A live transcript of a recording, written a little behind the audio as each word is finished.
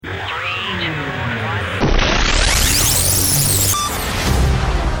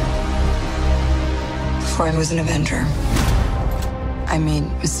Before I was an Avenger, I made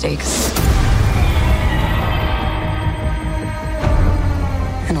mistakes.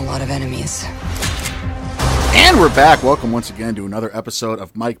 And a lot of enemies. And we're back. Welcome once again to another episode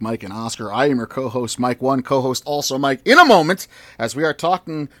of Mike, and Oscar. I am your co-host, Mike One, co-host also Mike, in a moment, as we are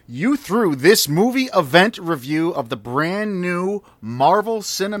talking you through this movie event review of the brand new Marvel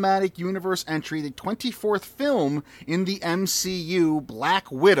Cinematic Universe entry, the 24th film in the MCU, Black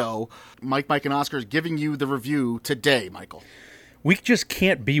Widow. Mike, and Oscar is giving you the review today, Michael. We just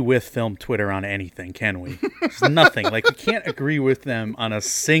can't be with Film Twitter on anything, can we? It's nothing. Like, we can't agree with them on a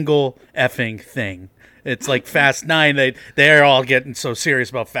single effing thing. It's like Fast 9. They're all getting so serious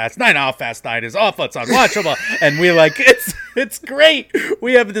about Fast 9. Oh, Fast 9 is awful. It's unwatchable. And we're like, it's great.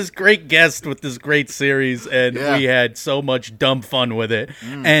 We have this great guest with this great series, and we had so much dumb fun with it.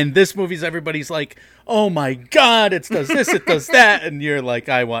 And this movie's everybody's like, oh my God, it does this, it does that. And you're like,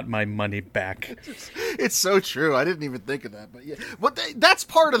 I want my money back. It's so true. I didn't even think of that. But yeah, that's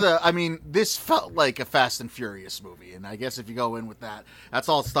part of this felt like a Fast and Furious movie. And I guess if you go in with that, that's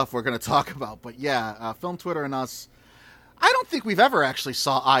all stuff we're going to talk about. But yeah, Film Twitter and us, I don't think we've ever actually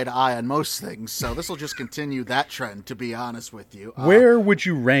saw eye to eye on most things. So this will just continue that trend, to be honest with you. Where would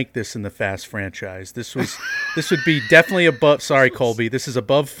you rank this in the Fast franchise? This would be definitely above, sorry, Colby, this is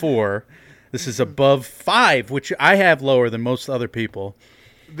above 4. This is above 5, which I have lower than most other people.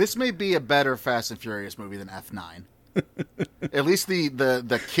 This may be a better Fast and Furious movie than F9. At least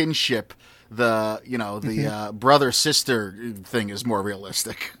the kinship, the brother-sister thing is more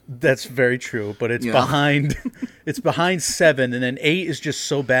realistic. That's very true, but it's behind it's behind 7, and then 8 is just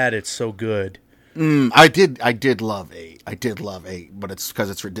so bad it's so good. I did love 8. I did love 8, but it's because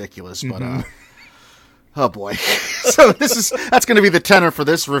it's ridiculous, but oh boy. So that's going to be the tenor for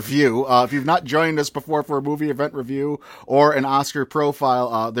this review. If you've not joined us before for a movie event review or an Oscar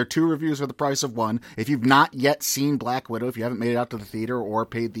profile, there are 2 reviews for the price of 1. If you've not yet seen Black Widow, if you haven't made it out to the theater or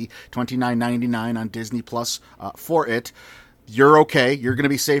paid the $29.99 on Disney Plus for it, you're okay. You're going to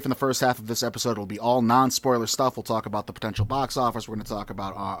be safe in the first half of this episode. It'll be all non-spoiler stuff. We'll talk about the potential box office. We're going to talk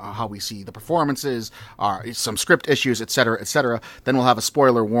about how we see the performances, some script issues, etc., etc. Then we'll have a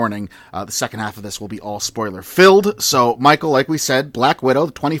spoiler warning. The second half of this will be all spoiler-filled. So, Michael, like we said, Black Widow,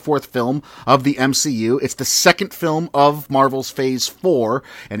 the 24th film of the MCU. It's the second film of Marvel's Phase 4.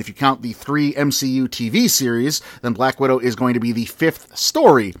 And if you count the 3 MCU TV series, then Black Widow is going to be the 5th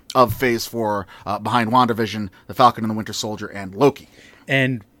story of Phase 4 behind WandaVision, The Falcon and the Winter Soldier, and Loki.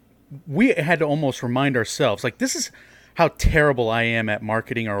 And we had to almost remind ourselves, like, this is how terrible I am at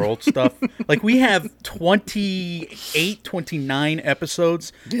marketing our old stuff. Like, we have 29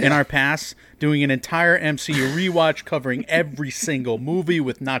 episodes in our past doing an entire MCU rewatch covering every single movie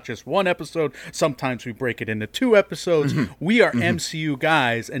with not just one episode. Sometimes we break it into 2 episodes. We are MCU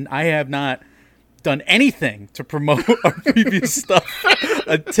guys, and I have not done anything to promote our previous stuff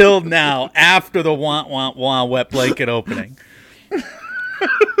until now, after the wet blanket opening.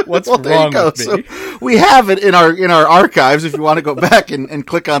 What's wrong with me? So we have it in our archives if you want to go back and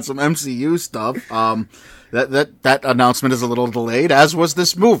click on some MCU stuff. That announcement is a little delayed, as was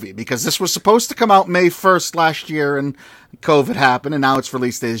this movie, because this was supposed to come out May 1st last year, and COVID happened, and now its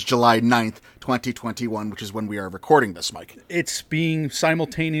release date is July 9th, 2021, which is when we are recording this, Mike. It's being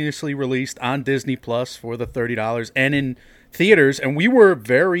simultaneously released on Disney Plus for the $30 and in theaters, and we were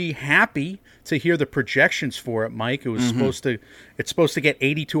very happy to hear the projections for it, Mike. It was supposed to get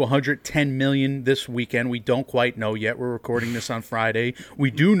 80 to 110 million this weekend. We don't quite know yet. We're recording this on Friday.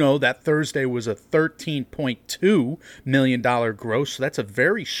 We do know that Thursday was a $13.2 million gross. So that's a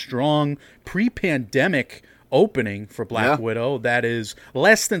very strong pre-pandemic opening for Black Widow. That is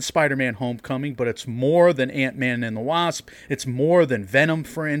less than Spider-Man Homecoming, but it's more than Ant-Man and the Wasp. It's more than Venom,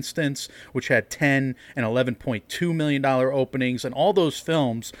 for instance, which had 10 and $11.2 million openings, and all those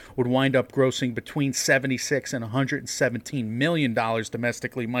films would wind up grossing between $76 and $117 million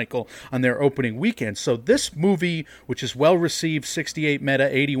domestically, Michael, on their opening weekend. So this movie, which is well received, 68 Meta,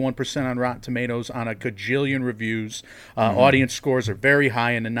 81% on Rotten Tomatoes on a gajillion reviews. Audience scores are very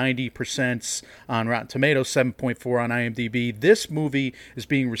high in the 90% on Rotten Tomatoes, 7.4 on IMDb. This movie is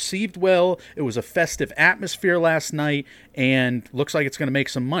being received well. It was a festive atmosphere last night, and looks like it's going to make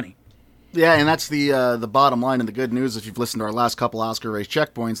some money. Yeah, and that's the bottom line and the good news. If you've listened to our last couple Oscar race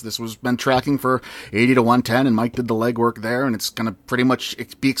checkpoints, this was been tracking for 80 to 110, and Mike did the legwork there, and it's going to pretty much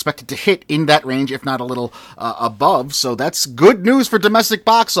be expected to hit in that range, if not a little above. So that's good news for domestic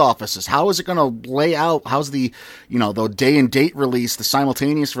box offices. How is it going to lay out? How's the day and date release, the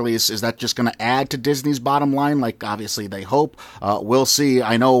simultaneous release? Is that just going to add to Disney's bottom line? Like, obviously they hope. We'll see.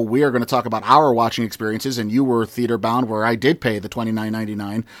 I know we are going to talk about our watching experiences, and you were theater bound, where I did pay the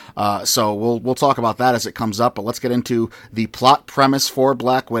 $29.99. So So we'll talk about that as it comes up, but let's get into the plot premise for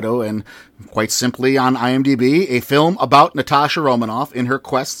Black Widow, and quite simply on IMDb, a film about Natasha Romanoff in her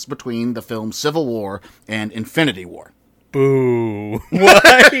quests between the film Civil War and Infinity War. Boo.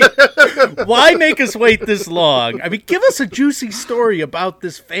 Why make us wait this long? I mean, give us a juicy story about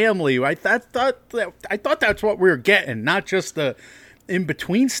this family. I thought that's what we were getting, not just the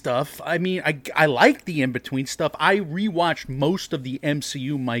in-between stuff. I mean, I like the in-between stuff. I rewatched most of the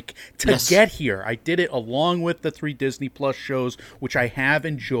MCU, Mike, to get here. I did it along with the 3 Disney Plus shows, which I have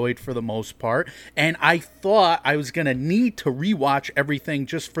enjoyed for the most part. And I thought I was going to need to rewatch everything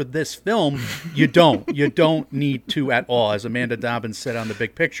just for this film. You don't. You don't need to at all. As Amanda Dobbins said on The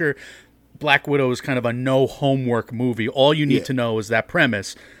Big Picture, Black Widow is kind of a no homework movie. All you need to know is that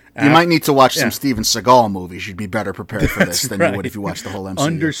premise. You might need to watch some Steven Seagal movies. You'd be better prepared for this than you would if you watched the whole MCU.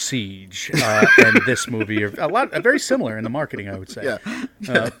 Under Siege and this movie are very similar in the marketing, I would say.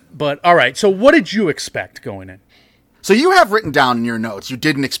 But all right, so what did you expect going in? So you have written down in your notes you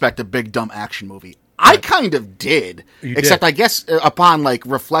didn't expect a big dumb action movie. I kind of did, except I guess upon like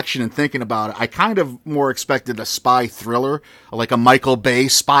reflection and thinking about it, I kind of more expected a spy thriller, like a Michael Bay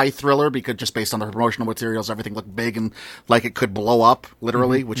spy thriller, because just based on the promotional materials, everything looked big and like it could blow up,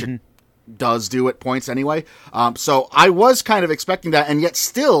 literally, which it does do at points anyway. So I was kind of expecting that, and yet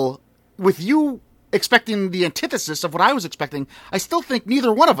still, with you expecting the antithesis of what I was expecting, I still think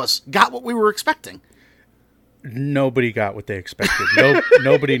neither one of us got what we were expecting. Nobody got what they expected.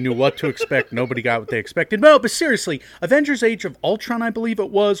 Nobody knew what to expect. Nobody got what they expected. No, but seriously, Avengers Age of Ultron, I believe it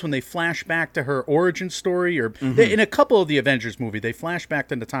was, when they flash back to her origin story, or in a couple of the Avengers movie, they flash back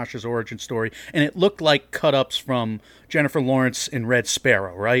to Natasha's origin story, and it looked like cut-ups from Jennifer Lawrence in Red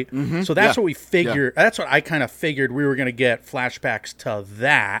Sparrow, right? So that's what we figured. That's what I kind of figured we were going to get flashbacks to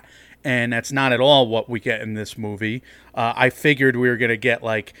that. And that's not at all what we get in this movie. I figured we were going to get,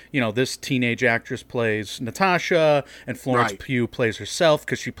 like, this teenage actress plays Natasha, and Florence Pugh plays herself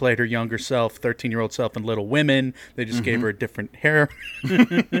because she played her younger self, 13-year-old self in Little Women. They just gave her a different hair.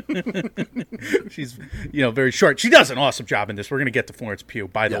 She's, very short. She does an awesome job in this. We're going to get to Florence Pugh,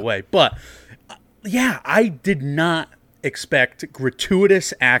 by the way. But, I did not expect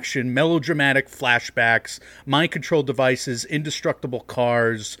gratuitous action, melodramatic flashbacks, mind-controlled devices, indestructible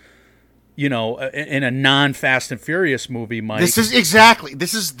cars, in a non-Fast and Furious movie, Mike. This is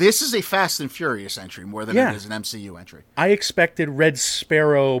a Fast and Furious entry more than it is an MCU entry. I expected Red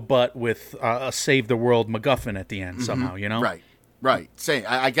Sparrow, but with a Save the World MacGuffin at the end somehow, Right. Say,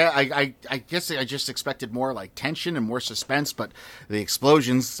 I guess I just expected more like tension and more suspense, but the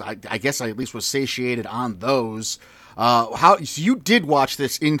explosions, I guess I at least was satiated on those. So you did watch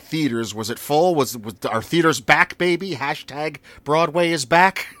this in theaters? Was it full? Was our theaters back, baby? Hashtag Broadway is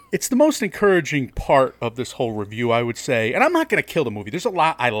back. It's the most encouraging part of this whole review, I would say. And I'm not going to kill the movie. There's a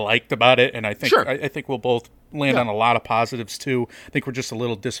lot I liked about it, and I think I think we'll both land on a lot of positives too. I think we're just a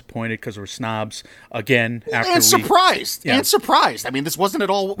little disappointed because we're snobs again. Surprised. I mean, this wasn't at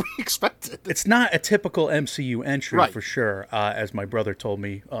all what we expected. It's not a typical MCU entry for sure, as my brother told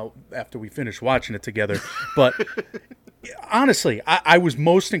me after we finished watching it together. But honestly, I was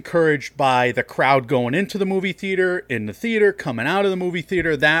most encouraged by the crowd going into the movie theater, in the theater, coming out of the movie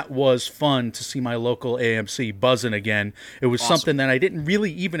theater. That was fun to see my local AMC buzzing again. It was something that I didn't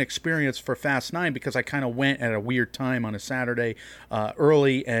really even experience for Fast 9 because I kind of went at a weird time on a Saturday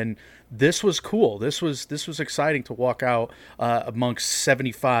early, and this was cool. This was exciting to walk out amongst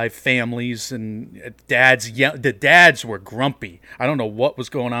 75 families and dads. The dads were grumpy. I don't know what was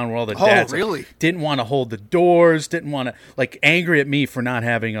going on with all the dads. Oh, really? Didn't want to hold the doors. Didn't want to, angry at me for not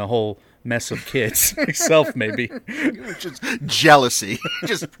having a whole mess of kids myself, maybe. Just jealousy.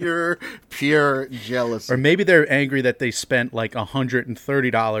 Just pure jealousy. Or maybe they're angry that they spent like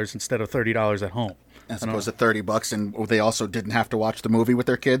 $130 instead of $30 at home. As opposed to $30, and they also didn't have to watch the movie with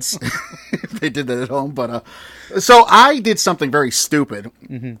their kids. They did that at home. But so I did something very stupid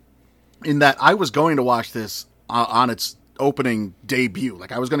in that I was going to watch this on its opening debut.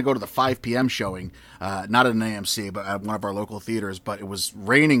 Like, I was going to go to the 5 p.m. showing, not at an AMC, but at one of our local theaters. But it was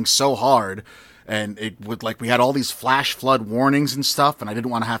raining so hard, and it would, we had all these flash flood warnings and stuff, and I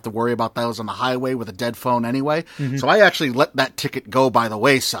didn't want to have to worry about those on the highway with a dead phone anyway. So I actually let that ticket go by the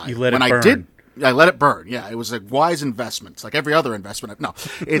wayside. You let it burn. I let it burn. Yeah, it was a wise investment. It's like every other investment. No,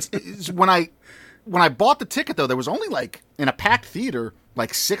 it's when I bought the ticket, though, there was only in a packed theater,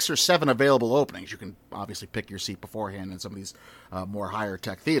 6 or 7 available openings. You can obviously pick your seat beforehand in some of these more higher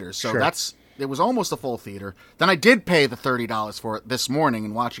tech theaters. So it was almost a full theater. Then I did pay the $30 for it this morning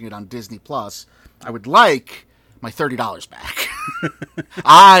and watching it on Disney Plus. I would like my $30 back.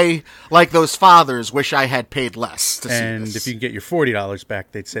 I, like those fathers, wish I had paid less to see And this. if you can get your $40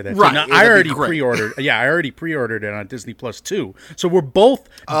 back, they'd say that. Right, Now, yeah, I that'd be already great. pre-ordered. Yeah, I already pre-ordered it on Disney Plus too. So we're both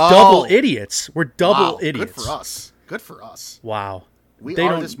double idiots. We're double Wow, idiots. Good for us. Good for us. Wow. We They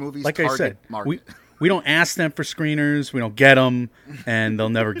are don't- this movie's like I target said, market. we don't ask them for screeners. We don't get them, and they'll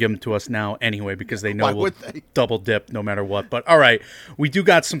never give them to us now anyway because they know Why we'll would they? double dip no matter what. But all right, we do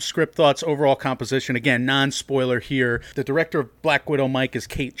got some script thoughts, overall composition. Again, non-spoiler here. The director of Black Widow, Mike, is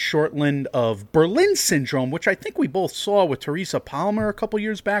Kate Shortland of Berlin Syndrome, which I think we both saw with Teresa Palmer a couple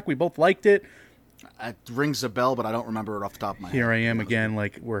years back. We both liked it. It rings a bell, but I don't remember it off the top of my head. Here I am again,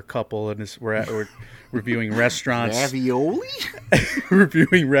 like we're a couple, and we're reviewing restaurants. Ravioli?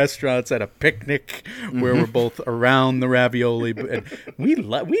 Reviewing restaurants at a picnic where we're both around the ravioli, and we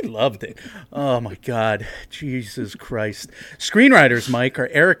loved it. Oh my God, Jesus Christ! Screenwriters, Mike, are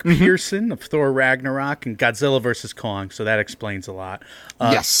Eric Pearson of Thor Ragnarok and Godzilla vs Kong, so that explains a lot.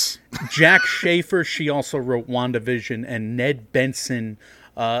 Yes. Jack Schaefer, she also wrote WandaVision, and Ned Benson,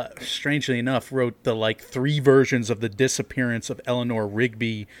 strangely enough, wrote the 3 versions of The Disappearance of Eleanor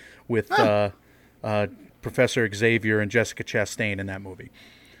Rigby with Professor Xavier and Jessica Chastain in that movie.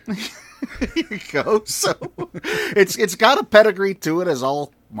 Here you go. So it's got a pedigree to it, as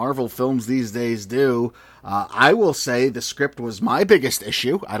all Marvel films these days do. I will say the script was my biggest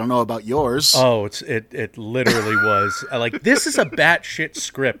issue. I don't know about yours. Oh, it literally was. This is a batshit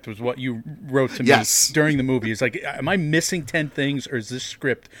script, was what you wrote to me Yes. during the movie. It's like, am I missing 10 things, or is this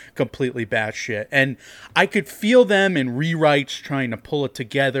script completely batshit? And I could feel them in rewrites trying to pull it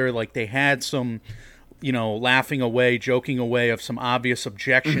together. Like they had some, laughing away, joking away of some obvious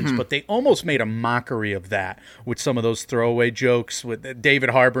objections, but they almost made a mockery of that with some of those throwaway jokes with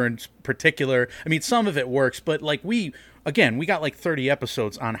David Harbour in particular. I mean, some of it works, but we got 30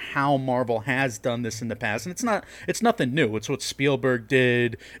 episodes on how Marvel has done this in the past, and it's nothing new. It's what Spielberg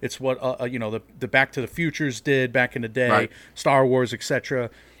did. It's what the Back to the Futures did back in the day, Right. Star Wars, etc.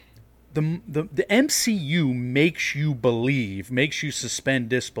 The MCU makes you believe, makes you suspend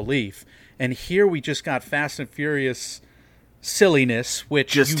disbelief. And here we just got Fast and Furious silliness,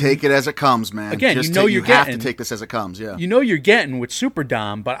 which Just take it as it comes, man. Again, Just you're you have getting. to take this as it comes, yeah. You're getting with Super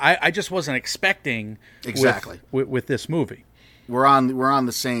Dom, but I just wasn't expecting Exactly. with this movie. We're on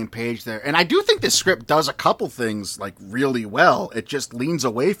the same page there. And I do think this script does a couple things really well. It just leans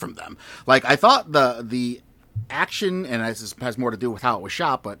away from them. I thought the action, and this has more to do with how it was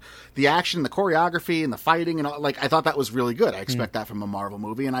shot, but the action, the choreography, and the fighting, and all, I thought that was really good. I expect that from a Marvel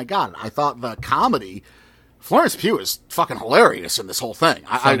movie, and I got it. I thought the comedy, Florence Pugh is fucking hilarious in this whole thing.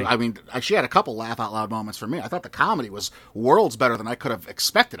 I mean, she had a couple laugh out loud moments for me. I thought the comedy was worlds better than I could have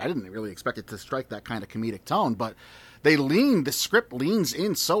expected. I didn't really expect it to strike that kind of comedic tone, but the script leans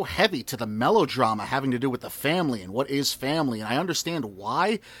in so heavy to the melodrama having to do with the family and what is family, and I understand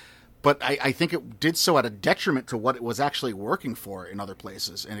why. But I think it did so at a detriment to what it was actually working for in other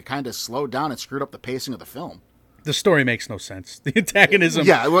places. And it kind of slowed down and screwed up the pacing of the film. The story makes no sense. The antagonism.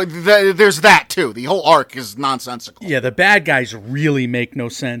 Yeah, well, there's that, too. The whole arc is nonsensical. Yeah, the bad guys really make no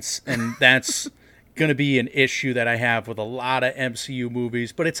sense. And that's going to be an issue that I have with a lot of MCU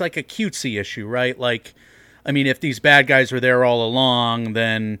movies. But it's like a cutesy issue, right? If these bad guys were there all along,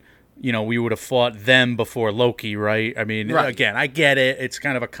 then we would have fought them before Loki, right? Right. Again, I get it. It's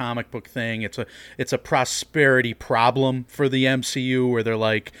kind of a comic book thing. It's a prosperity problem for the MCU where they're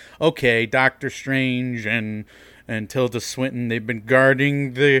like, okay, Doctor Strange and Tilda Swinton, they've been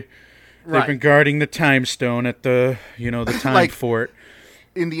guarding the time stone at the the time fort.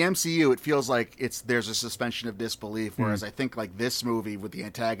 In the MCU, it feels like there's a suspension of disbelief, whereas I think this movie with the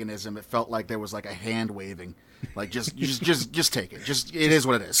antagonism, it felt like there was a hand waving. Just take it. It is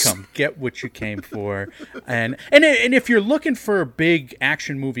what it is. Come get what you came for, and if you're looking for big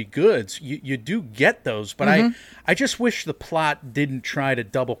action movie goods, you do get those. But I just wish the plot didn't try to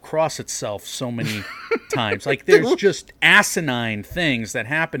double cross itself so many times. There's just asinine things that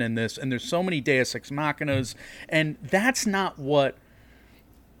happen in this, and there's so many Deus Ex Machinas, and that's not what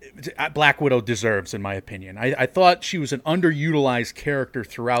Black Widow deserves, in my opinion. I thought she was an underutilized character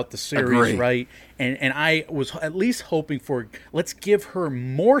throughout the series, Agree. right? And I was at least hoping for, let's give her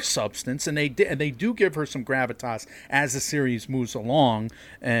more substance, and they do give her some gravitas as the series moves along,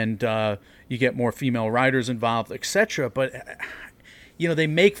 and you get more female writers involved, etc. But they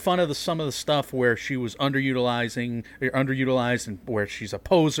make fun of some of the stuff where she was underutilized, and where she's a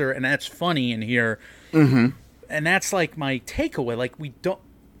poser, and that's funny in here. Mm-hmm. And that's my takeaway. We don't.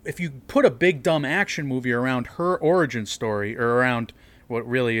 If you put a big dumb action movie around her origin story, or around what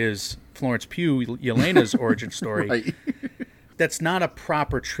really is Florence Pugh, Yelena's origin story, Right. that's not a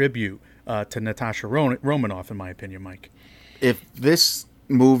proper tribute to Natasha Romanoff, in my opinion, Mike. if this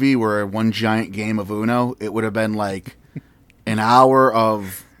movie were one giant game of Uno, it would have been like an hour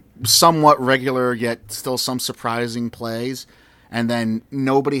of somewhat regular yet still some surprising plays, and then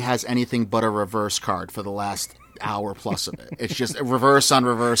nobody has anything but a reverse card for the last hour plus of it. It's just reverse on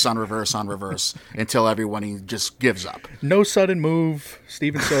reverse on reverse on reverse until everyone just gives up. No sudden move.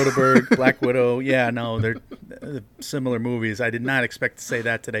 Steven Soderbergh, Black Widow. Yeah, no, they're similar movies. I did not expect to say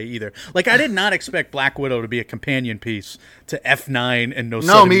that today either. Like, I did not expect Black Widow to be a companion piece to F9 and No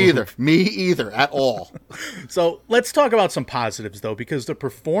Sudden Move. Either. Me either at all. So let's talk about some positives, though, because the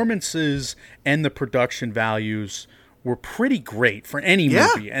performances and the production values were pretty great for any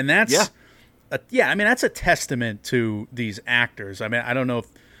movie. And that's... I mean, that's a testament to these actors. I mean, I don't know if...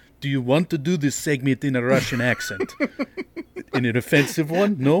 Do you want to do this segment in a Russian accent? In an offensive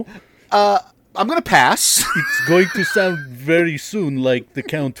one? No? I'm going to pass. It's going to sound very soon like the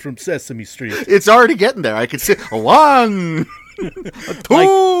Count from Sesame Street. It's already getting there. I could see 1,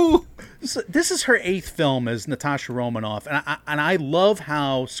 2... So this is her 8th film as Natasha Romanoff, and I love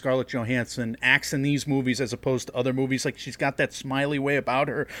how Scarlett Johansson acts in these movies as opposed to other movies. Like, she's got that smiley way about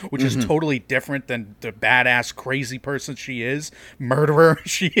her, which is totally different than the badass, crazy person she is, murderer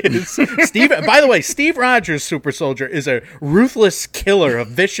she is. By the way, Steve Rogers, Super Soldier, is a ruthless killer, a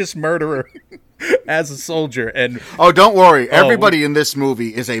vicious murderer. As a soldier, and don't worry, everybody in this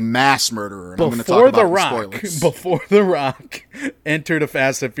movie is a mass murderer. And I'm going to talk about before The Rock entered a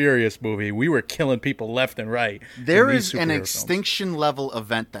Fast and Furious movie, we were killing people left and right. There is an extinction level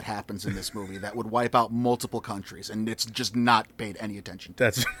event that happens in this movie that would wipe out multiple countries, and it's just not paid any attention to.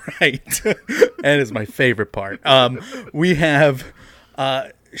 That's right. That is my favorite part. We have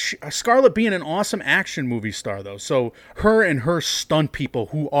Scarlett being an awesome action movie star, though. So her and her stunt people,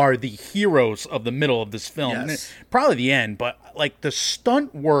 who are the heroes of the middle of this film, probably the end, but like the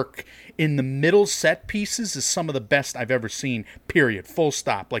stunt work in the middle set pieces is some of the best I've ever seen, period, full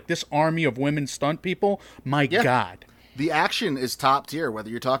stop. Like, this army of women stunt people, my God. The action is top tier, whether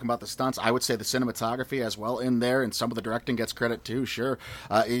you're talking about the stunts. I would say the cinematography as well in there, and some of the directing gets credit too, sure.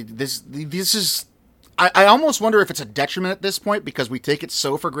 This is... I almost wonder if it's a detriment at this point because we take it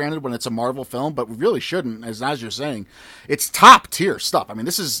so for granted when it's a Marvel film, but we really shouldn't, as you're saying. It's top tier stuff. I mean,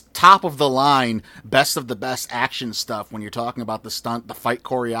 this is top of the line, best of the best action stuff when you're talking about the stunt, the fight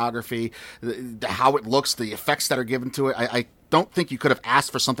choreography, how it looks, the effects that are given to it. I don't think you could have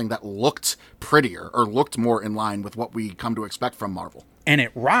asked for something that looked prettier or looked more in line with what we come to expect from Marvel. And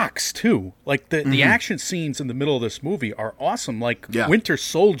it rocks, too. Like, the action scenes in the middle of this movie are awesome. Like, Winter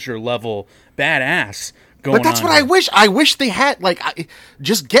Soldier level badass going on. But that's what I wish. I wish they had,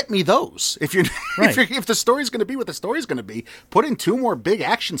 just get me those. If the story's going to be what the story's going to be, put in 2 more big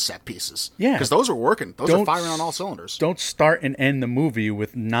action set pieces. Yeah. Because those are working. Those are firing on all cylinders. Don't start and end the movie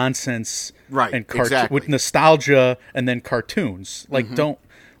with nonsense. Right, and exactly. With nostalgia and then cartoons. Like, don't...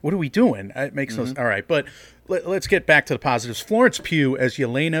 What are we doing? It makes no... All right, but... Let's get back to the positives. Florence Pugh as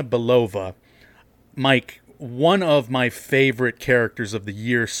Yelena Belova. Mike, one of my favorite characters of the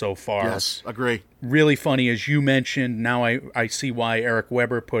year so far. Yes, agree. Really funny, as you mentioned. Now I see why Eric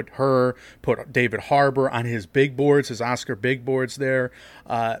Weber put David Harbour on his big boards, his Oscar big boards there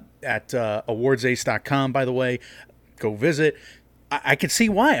at awardsace.com, by the way. Go visit. I can see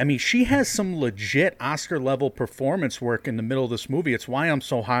why. I mean, she has some legit Oscar-level performance work in the middle of this movie. It's why I'm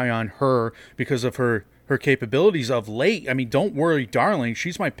so high on her, because of her capabilities of late. I mean, don't worry, darling.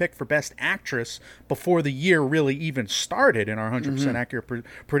 She's my pick for Best Actress before the year really even started in our 100% accurate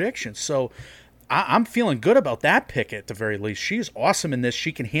predictions. So I'm feeling good about that pick at the very least. She's awesome in this.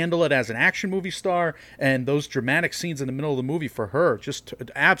 She can handle it as an action movie star, and those dramatic scenes in the middle of the movie for her, just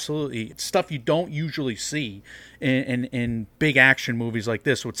absolutely stuff you don't usually see in big action movies like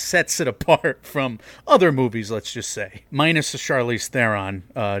this, which sets it apart from other movies, let's just say. Minus the Charlize Theron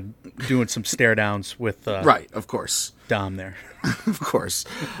doing some stare downs with... right, of course. Dom there. Of course.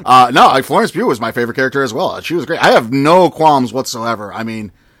 Florence Pugh was my favorite character as well. She was great. I have no qualms whatsoever. I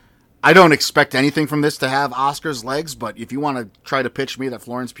mean... I don't expect anything from this to have Oscars legs, but if you want to try to pitch me that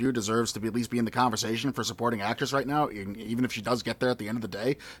Florence Pugh deserves to at least be in the conversation for supporting actress right now, even if she does get there at the end of the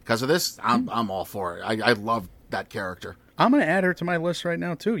day because of this, I'm all for it. I love that character. I'm going to add her to my list right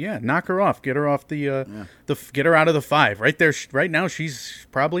now too. Yeah, knock her off. Get her off get her out of the 5 right there. Right now, she's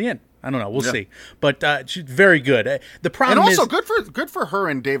probably in. I don't know. We'll see. But she's very good. The problem and also good for her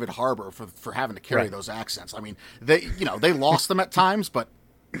and David Harbour for having to carry those accents. I mean, they lost them at times, but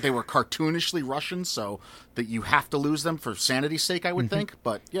they were cartoonishly Russian, so that you have to lose them for sanity's sake, I would think.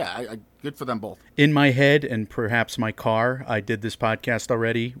 But yeah, I good for them both. In my head and perhaps my car, I did this podcast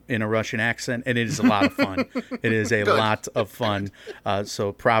already in a Russian accent, and it is a lot of fun. It is a lot of fun.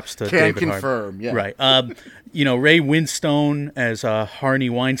 So props to David confirm, Harbour. yeah. Right. Ray Winstone as Harney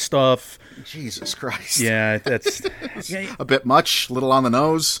Weinstoff. Jesus Christ. Yeah, that's a bit much, little on the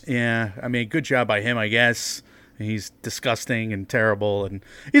nose. Yeah, I mean, good job by him, I guess. He's disgusting and terrible, and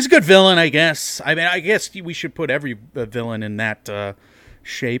he's a good villain, I guess. I mean, I guess we should put every villain in that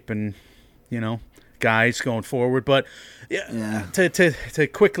shape and, guys going forward. But to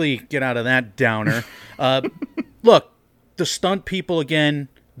quickly get out of that downer, look, the stunt people, again,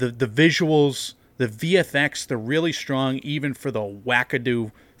 the visuals, the VFX, they're really strong, even for the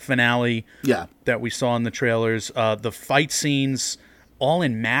wackadoo finale that we saw in the trailers. The fight scenes, all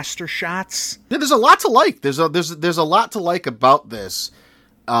in master shots. Yeah, there's a lot to like. There's a lot to like about this.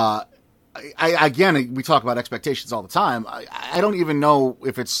 Again, we talk about expectations all the time. I don't even know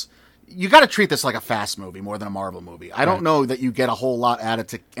if it's. You got to treat this like a Fast movie more than a Marvel movie. I don't know that you get a whole lot added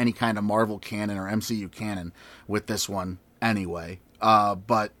to any kind of Marvel canon or MCU canon with this one anyway.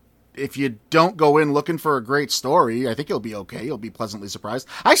 But if you don't go in looking for a great story, I think you'll be okay. You'll be pleasantly surprised.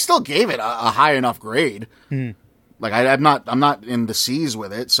 I still gave it a high enough grade. Like I'm not in the C's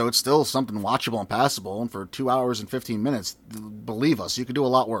with it, so it's still something watchable and passable. And for 2 hours and 15 minutes, believe us, you could do a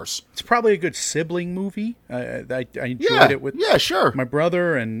lot worse. It's probably a good sibling movie. I enjoyed it with my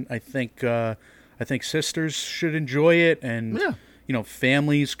brother, and I think sisters should enjoy it, and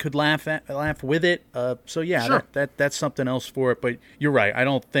families could laugh with it. That's something else for it. But you're right. I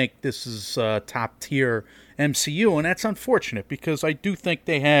don't think this is top tier MCU, and that's unfortunate because I do think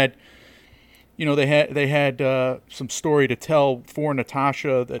they had. They had some story to tell for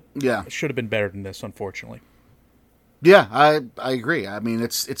Natasha that should have been better than this, unfortunately. Yeah, I agree. I mean,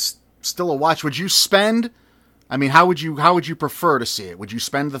 it's still a watch. Would you spend? I mean, how would you prefer to see it? Would you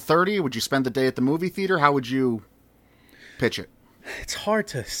spend the 30? Would you spend the day at the movie theater? How would you pitch it? It's hard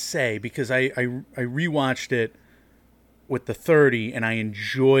to say because I rewatched it with the 30 and I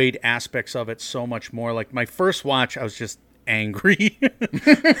enjoyed aspects of it so much more. Like my first watch, I was just angry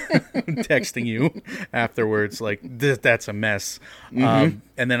texting you afterwards like that's a mess. And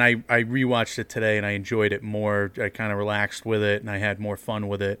then I rewatched it today and I enjoyed it more. I kind of relaxed with it and I had more fun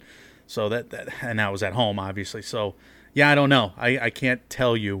with it, so that and I was at home obviously, so I don't know. I can't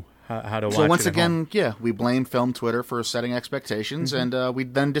tell you how to watch it. So once again, we blame film Twitter for setting expectations and we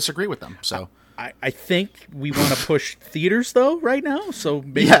then disagree with them. So I think we want to push theaters, though, right now. So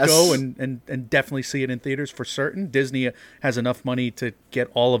maybe go and definitely see it in theaters for certain. Disney has enough money to get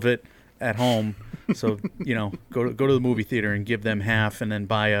all of it at home. So, go to the movie theater and give them half and then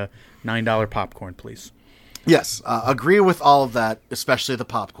buy a $9 popcorn, please. Yes, agree with all of that, especially the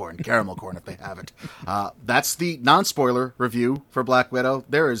popcorn, caramel corn if they have it. That's the non-spoiler review for Black Widow.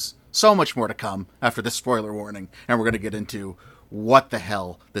 There is so much more to come after this spoiler warning, and we're going to get into what the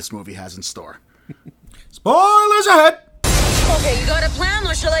hell this movie has in store. Spoilers ahead! Okay, you got a plan,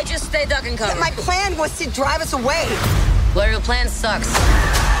 or shall I just stay duck and cover? My plan was to drive us away. Well, your plan sucks.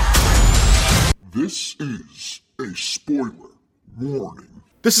 This is a spoiler warning.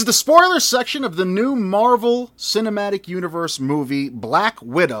 This is the spoiler section of the new Marvel Cinematic Universe movie Black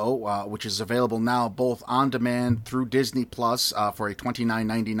Widow, which is available now both on demand through Disney Plus for a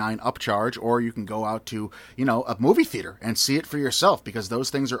 $29.99 upcharge, or you can go out to a movie theater and see it for yourself because those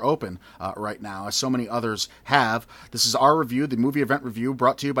things are open right now, as so many others have. This is our review, the movie event review,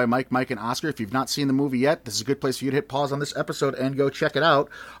 brought to you by Mike, and Oscar. If you've not seen the movie yet, this is a good place for you to hit pause on this episode and go check it out.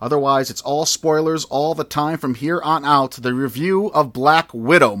 Otherwise, it's all spoilers all the time from here on out. The review of Black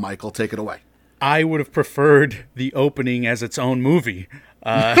Widow, Michael, take it away. I would have preferred the opening as its own movie.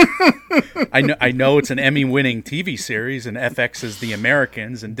 I know it's an Emmy-winning TV series, and FX is The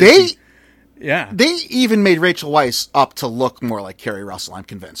Americans, and Disney, they even made Rachel Weisz up to look more like Kerry Russell. I'm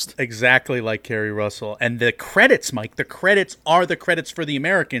convinced. Exactly like Kerry Russell, and the credits, Mike. The credits are the credits for The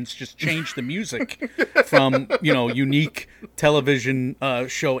Americans. Just change the music from unique television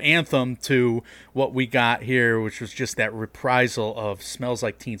show anthem to what we got here, which was just that reprisal of Smells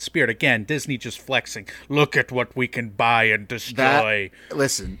Like Teen Spirit. Again, Disney just flexing. Look at what we can buy and destroy.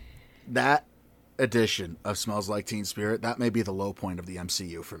 That edition of Smells Like Teen Spirit, that may be the low point of the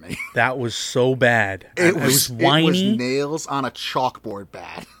MCU for me. That was so bad. It was whiny. It was nails on a chalkboard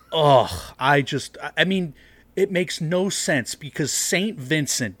bad. I mean, it makes no sense because St.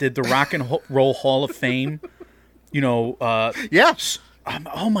 Vincent did the Rock and Roll Hall of Fame. Yes.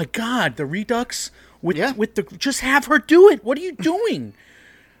 Oh my God, the Redux with the just have her do it. What are you doing?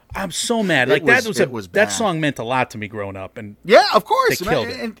 I'm so mad. Like it was that bad. song meant a lot to me growing up, and Yeah, of course. They killed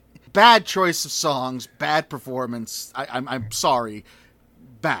it. And bad choice of songs, bad performance. I'm sorry.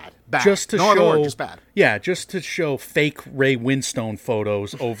 Bad. just to no show, other word, just bad. Yeah, just to show fake Ray Winstone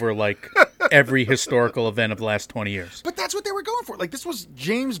photos over like every historical event of the last 20 years. But that's what they were going for. Like, this was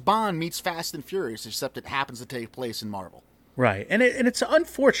James Bond meets Fast and Furious, except it happens to take place in Marvel. Right, and it's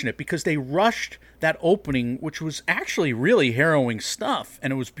unfortunate because they rushed that opening, which was actually really harrowing stuff,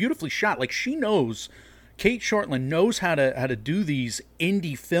 and it was beautifully shot. Like Kate Shortland knows how to do these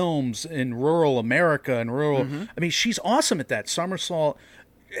indie films in rural America and rural. I mean, she's awesome at that. Somersault.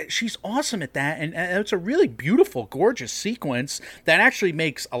 She's awesome at that, and it's a really beautiful, gorgeous sequence that actually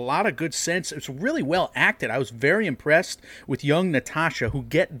makes a lot of good sense. It's really well acted. I was very impressed with young Natasha, who,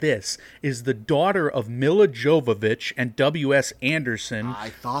 get this, is the daughter of Mila Jovovich and W.S. Anderson. I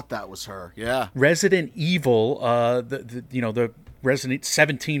thought that was her. Yeah. Resident Evil, the Resident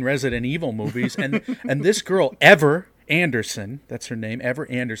 17 Resident Evil movies, and this girl Ever Anderson, that's her name,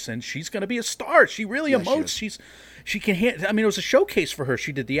 Ever Anderson. She's going to be a star. She really emotes. She can hit. I mean, it was a showcase for her.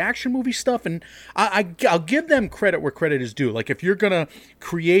 She did the action movie stuff, and I'll give them credit where credit is due. Like, if you're gonna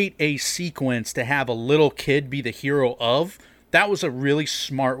create a sequence to have a little kid be the hero of, that was a really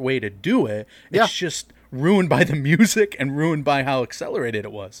smart way to do it. It's just ruined by the music and ruined by how accelerated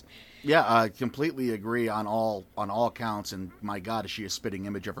it was. Yeah, I completely agree on all counts, and my God, is she a spitting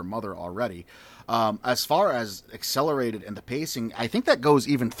image of her mother already. As far as accelerated and the pacing, I think that goes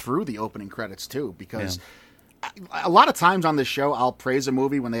even through the opening credits too, because a lot of times on this show, I'll praise a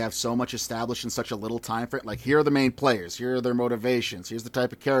movie when they have so much established in such a little time frame. Like, here are the main players, here are their motivations, here's the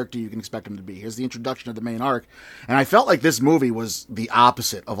type of character you can expect them to be, here's the introduction of the main arc. And I felt like this movie was the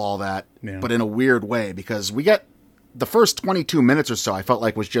opposite of all that, but in a weird way, because we get the first 22 minutes or so, I felt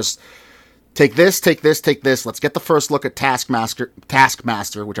like was just take this, take this, take this. Let's get the first look at Taskmaster,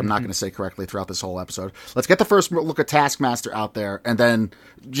 which I'm not going to say correctly throughout this whole episode. Let's get the first look at Taskmaster out there, and then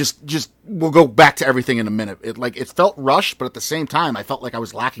just we'll go back to everything in a minute. It felt rushed, but at the same time, I felt like I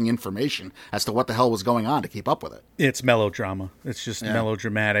was lacking information as to what the hell was going on to keep up with it. It's melodrama. It's just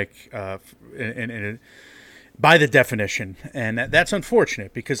melodramatic, and by the definition, and that's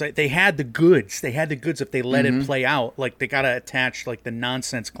unfortunate because they had the goods. They had the goods if they let it play out. Like, they got to attach like the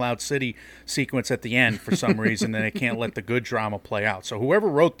nonsense Cloud City sequence at the end for some reason, and they can't let the good drama play out. So whoever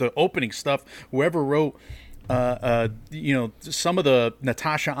wrote the opening stuff, whoever wrote, some of the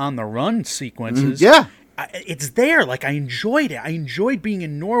Natasha on the Run sequences, it's there. Like, I enjoyed it. I enjoyed being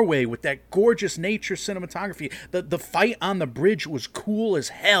in Norway with that gorgeous nature cinematography. The fight on the bridge was cool as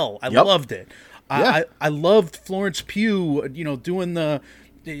hell. I loved it. I loved Florence Pugh, doing the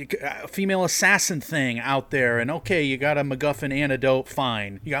female assassin thing out there. And okay, you got a MacGuffin antidote,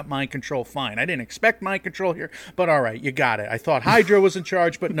 fine. You got mind control, fine. I didn't expect mind control here, but all right, you got it. I thought Hydra was in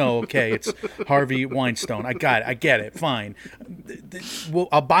charge, but no, okay, it's Harvey Weinstein. I got it. I get it. Fine. Well,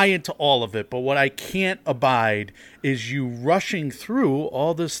 I'll buy into all of it, but what I can't abide is you rushing through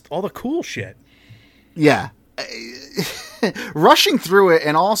all the cool shit. Yeah. Rushing through it,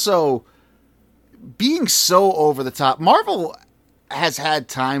 and also being so over the top. Marvel has had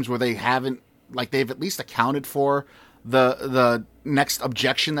times where they haven't, like, they've at least accounted for the next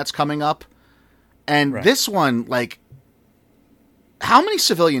objection that's coming up. And this one, like, how many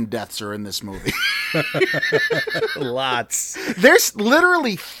civilian deaths are in this movie? Lots. There's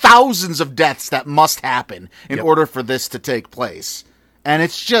literally thousands of deaths that must happen in order for this to take place. And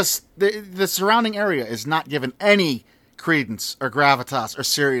it's just, the surrounding area is not given any credence or gravitas or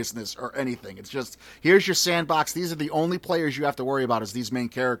seriousness or anything. It's just, here's your sandbox. These are the only players you have to worry about, as these main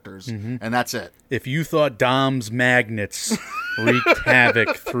characters, and that's it. If you thought Dom's magnets wreaked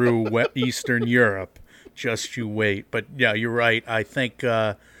havoc through Eastern Europe, just you wait. But yeah, you're right. I think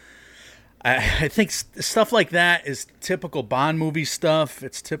I think stuff like that is typical Bond movie stuff.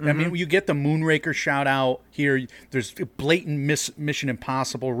 It's I mean, you get the Moonraker shout out here. There's blatant Mission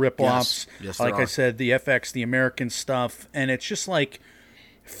Impossible ripoffs. Yes, like I said, the FX, the American stuff, and it's just like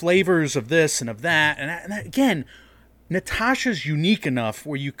flavors of this and of that. And again, Natasha's unique enough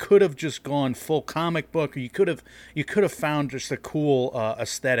where you could have just gone full comic book, or you could have found just a cool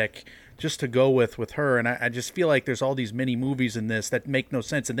aesthetic just to go with her. And I just feel like there's all these mini movies in this that make no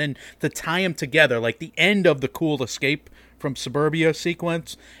sense. And then to tie them together, like the end of the cool escape from suburbia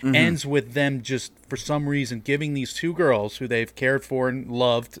sequence ends with them just, for some reason, giving these two girls who they've cared for and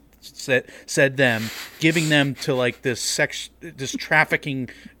loved, said them, giving them to like this trafficking,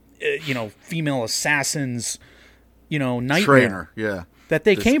 female assassins, nightmare. Trainer, that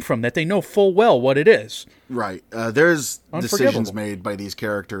they came from, that they know full well what it is. Right. There's decisions made by these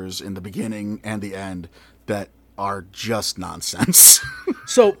characters in the beginning and the end that are just nonsense.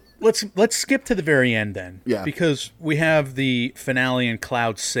 So let's skip to the very end then. Yeah. Because we have the finale in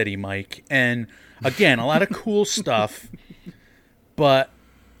Cloud City, Mike. And again, a lot of cool stuff, but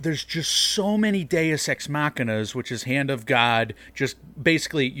there's just so many Deus Ex Machinas, which is hand of God, just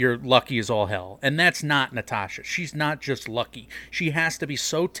basically you're lucky as all hell. And that's not Natasha. She's not just lucky. She has to be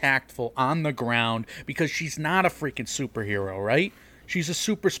so tactful on the ground because she's not a freaking superhero, right? She's a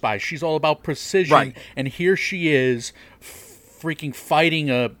super spy. She's all about precision. Right. And here she is freaking fighting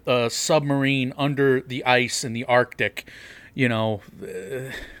a submarine under the ice in the Arctic. You know,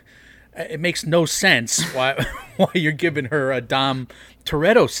 it makes no sense why you're giving her a Dom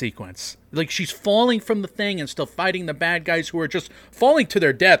Toretto sequence. Like, she's falling from the thing and still fighting the bad guys who are just falling to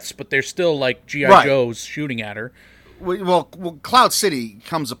their deaths, but they're still like G.I. Joes shooting at her. Well, Cloud City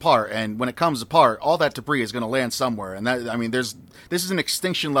comes apart, and when it comes apart, all that debris is going to land somewhere. And that, I mean, this is an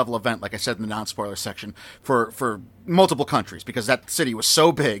extinction level event, like I said in the non-spoiler section, for multiple countries, because that city was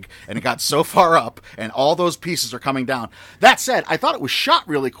so big and it got so far up, and all those pieces are coming down. That said, I thought it was shot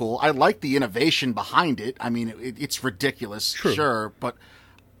really cool. I like the innovation behind it. I mean, it's ridiculous, True. Sure, but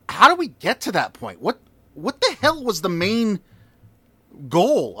how do we get to that point? What the hell was the main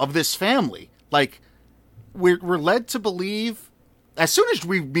goal of this family? Like, we're led to believe, as soon as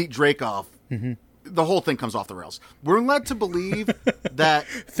we meet Dreykov, the whole thing comes off the rails. We're led to believe that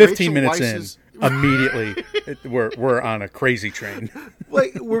 15 Rachel minutes Weisz's, immediately, we're on a crazy train.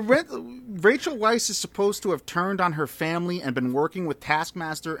 like Rachel Weisz is supposed to have turned on her family and been working with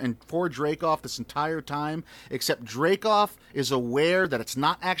Taskmaster and for Dreykov this entire time, except Dreykov is aware that it's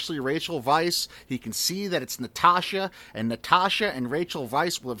not actually Rachel Weisz. He can see that it's Natasha, and Natasha and Rachel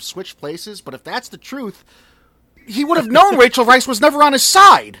Weisz will have switched places, but if that's the truth, he would have known Rachel Weisz was never on his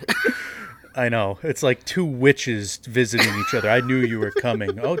side. I know. It's like two witches visiting each other. I knew you were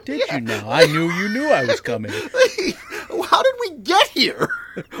coming. Oh, did you know? I knew you knew I was coming. How did we get here?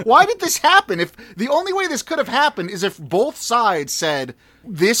 Why did this happen? If the only way this could have happened is if both sides said,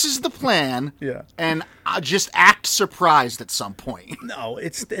 this is the plan, and just act surprised at some point. No,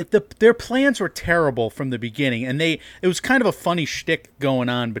 it's their plans were terrible from the beginning, and it was kind of a funny shtick going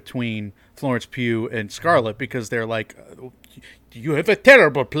on between Florence Pugh and Scarlett, because they're like, you have a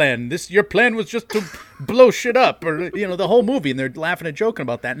terrible plan. Your plan was just to blow shit up, or the whole movie, and they're laughing and joking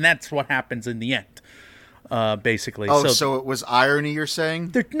about that, and that's what happens in the end, basically. Oh, so it was irony, you're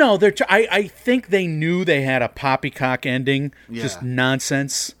saying? I think they knew they had a poppycock ending, just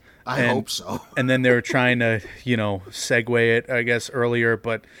nonsense. I hope so. And then they were trying to, segue it, I guess, earlier,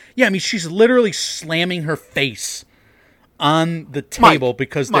 but yeah, I mean, she's literally slamming her face on the table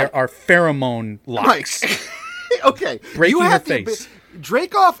because there are pheromone locks. Okay, breaking her face.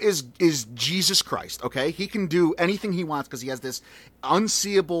 Dreykov is Jesus Christ. Okay, he can do anything he wants because he has this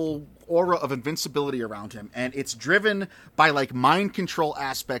unseeable aura of invincibility around him, and it's driven by like mind control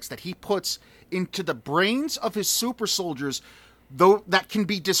aspects that he puts into the brains of his super soldiers, though that can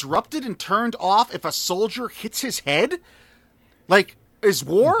be disrupted and turned off if a soldier hits his head. Like, is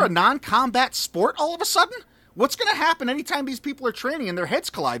war a non-combat sport all of a sudden? What's going to happen anytime these people are training and their heads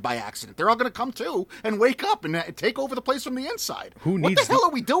collide by accident? They're all going to come to and wake up and take over the place from the inside. What the hell are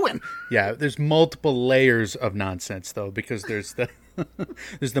we doing? Yeah, there's multiple layers of nonsense, though, because there's the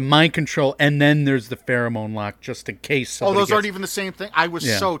there's the mind control, and then there's the pheromone lock, just in case. Those aren't even the same thing? I was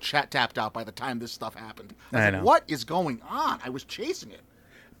so tapped out by the time this stuff happened. I was like, what is going on? I was chasing it.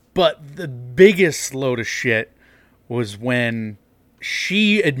 But the biggest load of shit was when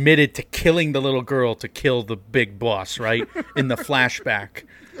she admitted to killing the little girl to kill the big boss, right? In the flashback.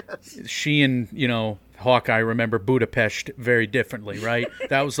 Yes. She and, Hawkeye remember Budapest very differently, right?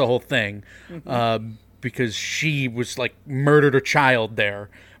 That was the whole thing. Because she was, murdered a child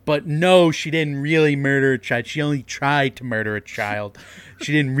there. But no, she didn't really murder a child. She only tried to murder a child.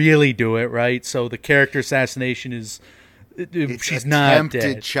 She didn't really do it, right? So the character assassination is... she's not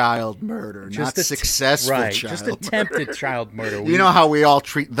attempted child murder, not successful child murder. Just attempted child murder. You know how we all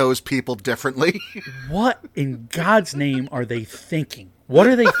treat those people differently? What in God's name are they thinking? What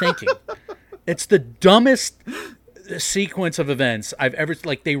are they thinking? It's the dumbest sequence of events I've ever...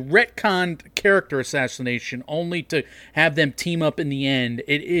 they retconned character assassination only to have them team up in the end.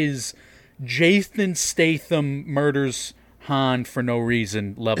 It is Jason Statham murders Han for no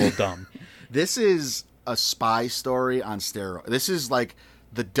reason level dumb. This is a spy story on steroids. This is like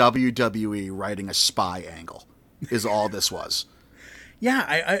the WWE writing a spy angle is all this was.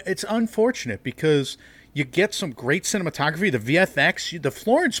 Yeah, it's unfortunate because you get some great cinematography. The VFX, the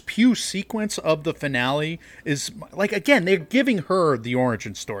Florence Pugh sequence of the finale is again, they're giving her the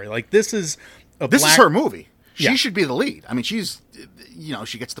origin story. This is her movie. She should be the lead. I mean, she's,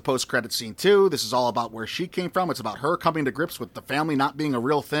 she gets the post-credit scene too. This is all about where she came from. It's about her coming to grips with the family not being a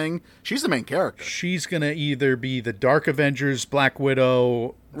real thing. She's the main character. She's going to either be the Dark Avengers Black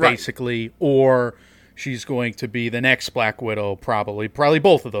Widow, basically, or she's going to be the next Black Widow, probably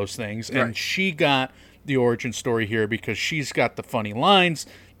both of those things. And she got the origin story here because she's got the funny lines.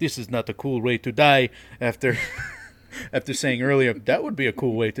 This is not a cool way to die, after saying earlier, that would be a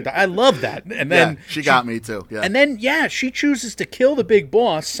cool way to die. I love that. And then she got me too. Yeah. And then, she chooses to kill the big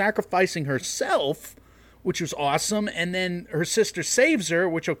boss, sacrificing herself, which was awesome. And then her sister saves her,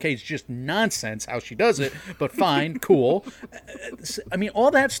 which, is just nonsense how she does it, but fine, cool. I mean, all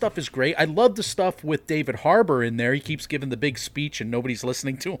that stuff is great. I love the stuff with David Harbour in there. He keeps giving the big speech and nobody's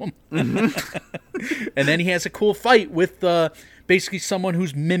listening to him. Mm-hmm. And then he has a cool fight with basically someone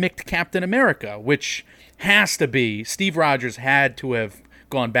who's mimicked Captain America, which has to be, Steve Rogers had to have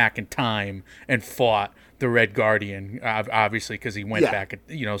gone back in time and fought the Red Guardian, obviously, because he went back,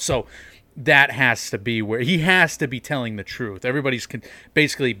 so that has to be where he has to be telling the truth. Everybody's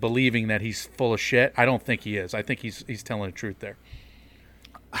basically believing that he's full of shit. I don't think he is. I think he's telling the truth there.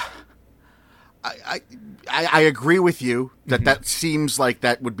 I agree with you that seems like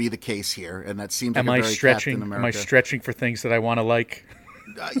that would be the case here, and that seems like a very Captain America. Am I stretching for things that I want to like?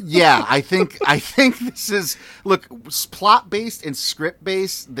 I think this is, look, plot based and script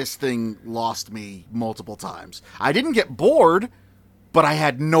based. This thing lost me multiple times. I didn't get bored, but I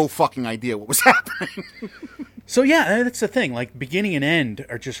had no fucking idea what was happening. So that's the thing. Like, beginning and end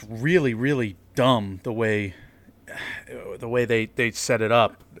are just really, really dumb the way they set it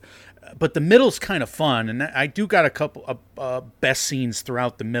up. But the middle's kind of fun, and I do got a couple of best scenes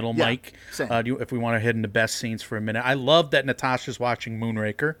throughout the middle, Mike. If we want to head into best scenes for a minute. I love that Natasha's watching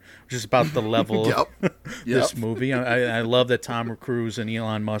Moonraker, which is about the level of this movie. I love that Tom Cruise and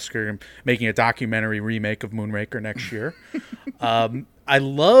Elon Musk are making a documentary remake of Moonraker next year. I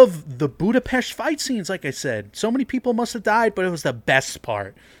love the Budapest fight scenes, like I said. So many people must have died, but it was the best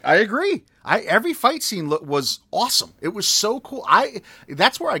part. I agree. Every fight scene was awesome. It was so cool.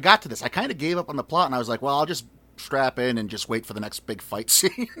 That's where I got to this. I kind of gave up on the plot, and I was like, well, I'll just strap in and just wait for the next big fight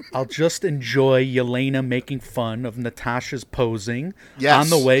scene. I'll just enjoy Yelena making fun of Natasha's posing on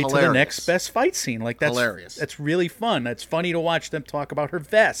the way to the next best fight scene. Like, that's hilarious. That's really fun. It's funny to watch them talk about her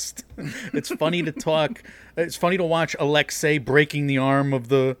vest. It's funny to watch Alexei breaking the arm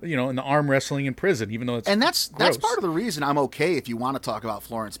of in the arm wrestling in prison, even though that's part of the reason I'm okay if you want to talk about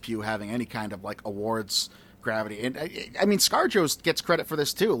Florence Pugh having any kind of like awards gravity. And I mean, ScarJo gets credit for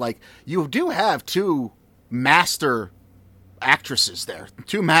this too. Like, you do have two master actresses there,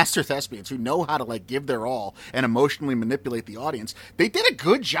 two master thespians who know how to like give their all and emotionally manipulate the audience. They did a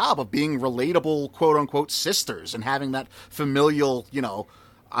good job of being relatable, quote unquote, sisters and having that familial,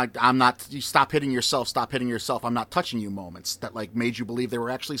 I'm not, you stop hitting yourself, I'm not touching you moments that like made you believe they were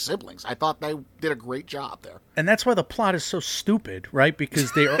actually siblings. I thought they did a great job there. And that's why the plot is so stupid, right?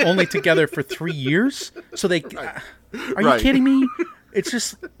 Because they are only together for 3 years. So they, are you kidding me? It's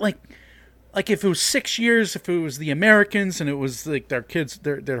just like if it was 6 years, if it was the Americans and it was like their kids,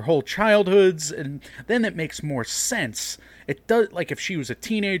 their whole childhoods, and then it makes more sense. It does, like if she was a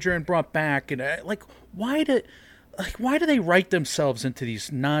teenager and brought back, and why do they write themselves into these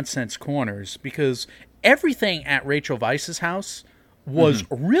nonsense corners? Because everything at Rachel Weisz's house was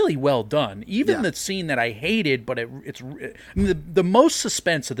really well done. Even the scene that I hated, but the most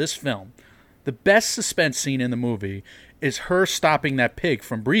suspense of this film, the best suspense scene in the movie is her stopping that pig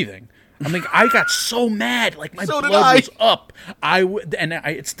from breathing. I mean, I got so mad, like my blood was up.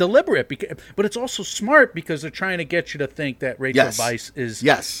 It's deliberate, but it's also smart because they're trying to get you to think that Rachel Weisz is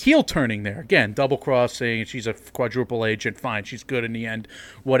heel turning there. Again, double crossing, and she's a quadruple agent. Fine, she's good in the end,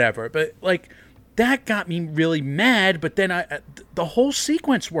 whatever. But like, that got me really mad. But then the whole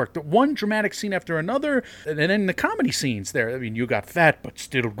sequence worked. One dramatic scene after another, and then the comedy scenes there. I mean, you got fat, but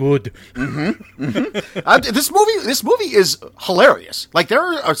still good. This movie is hilarious. Like, there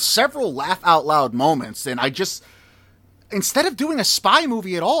are several laugh out loud moments, and instead of doing a spy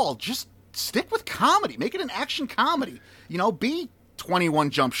movie at all, just stick with comedy. Make it an action comedy. Be 21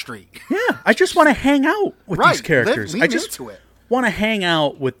 Jump Street. Yeah, I just want to hang out with these characters. Lean into it. Want to hang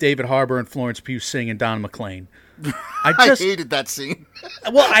out with David Harbour and Florence Pugh singing Don McLean. I hated that scene.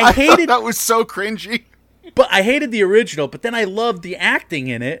 Well, I hated that was so cringy. But I hated the original. But then I loved the acting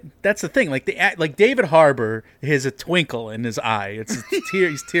in it. That's the thing. Like David Harbour has a twinkle in his eye.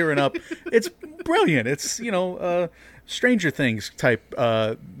 He's tearing up. It's brilliant. It's Stranger Things type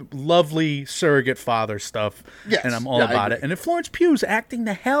lovely surrogate father stuff. Yes. And I'm all about it. And then Florence Pugh's acting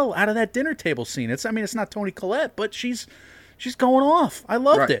the hell out of that dinner table scene. It's not Toni Collette, but she's going off. I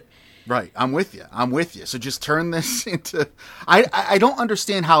loved it. Right, I'm with you. So just turn this into. I don't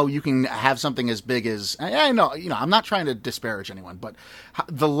understand how you can have something as big as. I know, I'm not trying to disparage anyone, but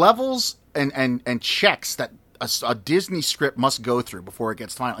the levels and checks that a Disney script must go through before it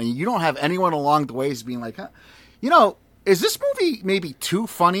gets final. And you don't have anyone along the ways being like, is this movie maybe too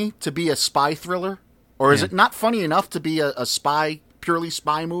funny to be a spy thriller, or is it not funny enough to be a purely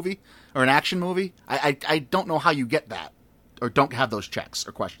spy movie or an action movie? I don't know how you get that. Or don't have those checks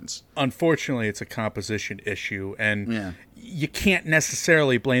or questions. Unfortunately, it's a composition issue, and you can't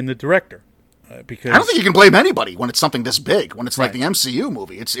necessarily blame the director because I don't think you can blame anybody when it's something this big. When it's like the MCU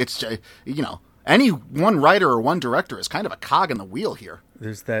movie, it's any one writer or one director is kind of a cog in the wheel here.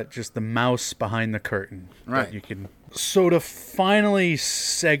 There's just the mouse behind the curtain, right? That you can. So to finally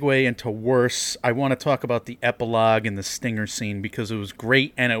segue into worse, I want to talk about the epilogue and the stinger scene because it was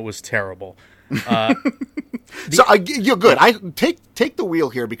great and it was terrible. You're good. I take the wheel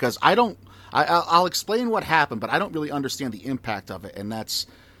here because I'll explain what happened, but I don't really understand the impact of it. And that's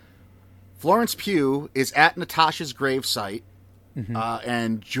Florence Pugh is at Natasha's gravesite,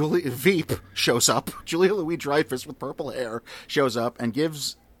 and Veep shows up. Julia Louis-Dreyfus with purple hair shows up and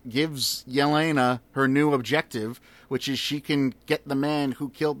gives Yelena her new objective, which is she can get the man who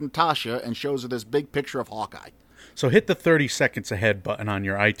killed Natasha, and shows her this big picture of Hawkeye. So hit the 30 seconds ahead button on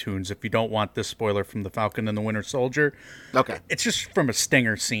your iTunes if you don't want this spoiler from The Falcon and the Winter Soldier. Okay. It's just from a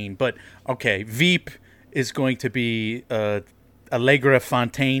stinger scene. But, okay, Veep is going to be Allegra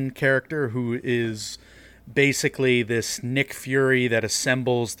Fontaine character who is basically this Nick Fury that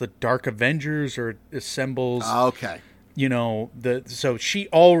assembles the Dark Avengers or assembles... Okay. So she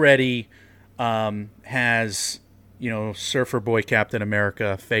already has... Surfer Boy Captain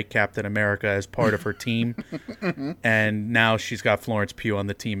America, fake Captain America as part of her team. And now she's got Florence Pugh on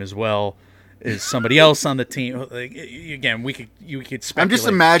the team as well. Is somebody else on the team? Again, you could speculate. I'm just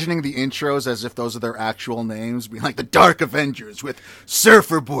imagining the intros as if those are their actual names, being like the Dark Avengers with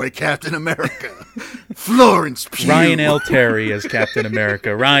Surfer Boy Captain America, Florence Pugh. Ryan L. Terry as Captain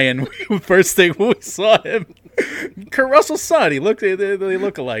America. Ryan, first thing we saw him, Kurt Russell's son. They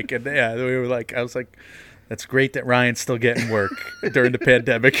look alike. And yeah, we were like, I was like, that's great that Ryan's still getting work during the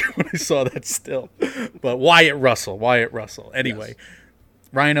pandemic when I saw that still. But Wyatt Russell. Anyway, yes.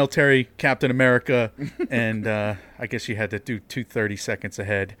 Ryan L. Terry, Captain America, and I guess you had to do 2:30 seconds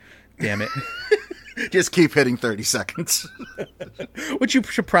ahead. Damn it. Just keep hitting 30 seconds. Which you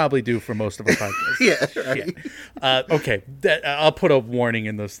should probably do for most of our podcasts. Yeah, right. Yeah. Okay, I'll put a warning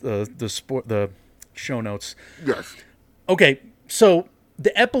in the show notes. Yes. Okay, so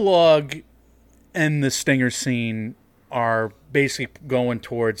the epilogue and the stinger scene are basically going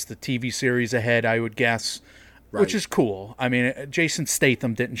towards the TV series ahead, I would guess, right. Which is cool. I mean, Jason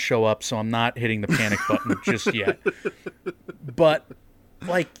Statham didn't show up, so I'm not hitting the panic button just yet. But,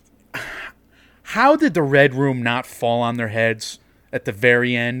 like, how did the Red Room not fall on their heads at the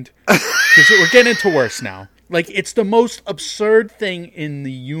very end? Because we're getting into worse now. Like, it's the most absurd thing in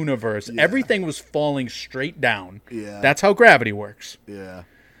the universe. Yeah. Everything was falling straight down. Yeah. That's how gravity works. Yeah.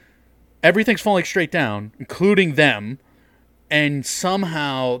 Everything's falling straight down, including them, and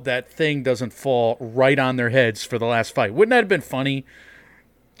somehow that thing doesn't fall right on their heads for the last fight. Wouldn't that have been funny?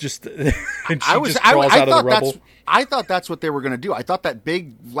 Just and she just crawls out of the rubble. I thought that's what they were going to do. I thought that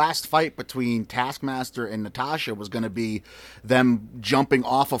big last fight between Taskmaster and Natasha was going to be them jumping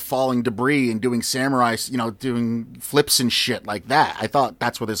off of falling debris and doing samurai, doing flips and shit like that. I thought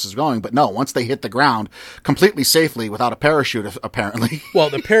that's where this is going. But no, once they hit the ground completely safely without a parachute, apparently. Well,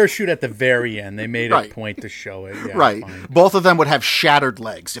 the parachute at the very end, they made a point to show it. Yeah, right. Fine. Both of them would have shattered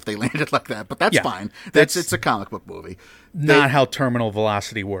legs if they landed like that. But that's fine. It's a comic book movie. Not how terminal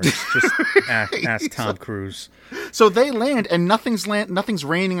velocity works. Just ask Tom Cruise. So they land, and nothing's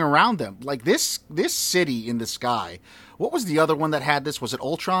raining around them. Like this city in the sky. What was the other one that had this? Was it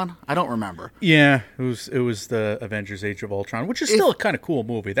Ultron? I don't remember. Yeah, it was the Avengers: Age of Ultron, which is still a kind of cool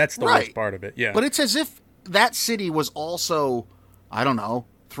movie. That's the worst part of it. Yeah, but it's as if that city was also, I don't know,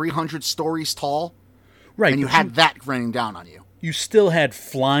 300 stories tall. Right, and you had that raining down on you. You still had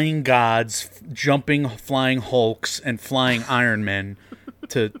flying gods, jumping flying Hulks, and flying Iron Men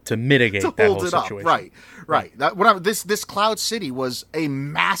to mitigate that whole situation. Right. This Cloud City was a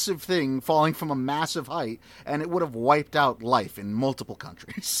massive thing falling from a massive height, and it would have wiped out life in multiple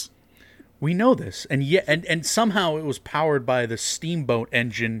countries. We know this, and somehow it was powered by the steamboat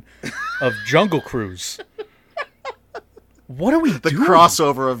engine of Jungle Cruise. What are we doing? The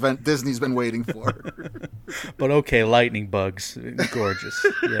crossover event Disney's been waiting for. But okay, lightning bugs. Gorgeous.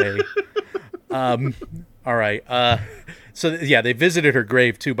 Yay. All right. So, yeah, they visited her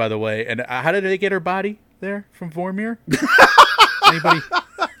grave, too, by the way. And how did they get her body there from Vormir? Anybody?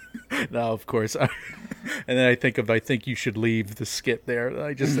 No, of course. And then I think you should leave the skit there.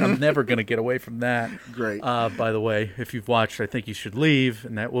 I'm never going to get away from that. Great. By the way, if you've watched I Think You Should Leave,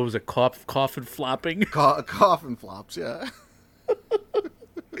 and that, what was it, coffin flopping? Coffin flops, yeah.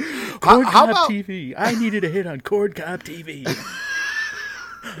 Corn how Cob about TV. I needed a hit on Corn Cob TV.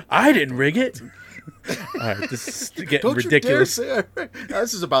 I didn't rig it. All right, this is getting Don't ridiculous. You dare say it.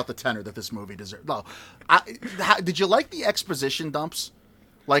 This is about the tenor that this movie deserves. No, did you like the exposition dumps?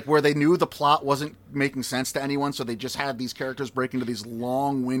 Like where they knew the plot wasn't making sense to anyone, so they just had these characters break into these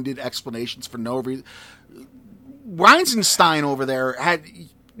long-winded explanations for no reason. Weinstein over there had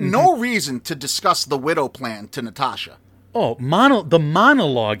no reason to discuss the widow plan to Natasha. Oh, the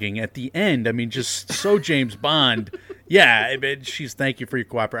monologuing at the end. I mean, just so James Bond. Yeah, I mean, thank you for your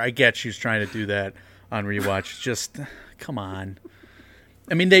cooperation. I get she's trying to do that on rewatch. Just come on.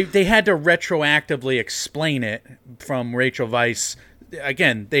 I mean, they had to retroactively explain it from Rachel Weisz.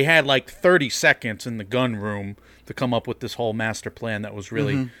 Again, they had like 30 seconds in the gun room to come up with this whole master plan that was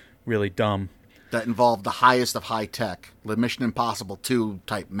really, really dumb. That involved the highest of high tech, the Mission Impossible 2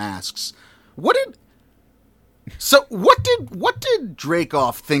 type masks. What did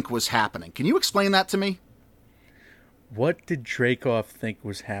Dreykov think was happening? Can you explain that to me? What did Dreykov think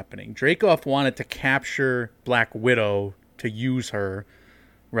was happening? Dreykov wanted to capture Black Widow to use her,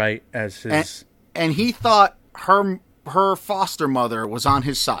 right, as his... And he thought her foster mother was on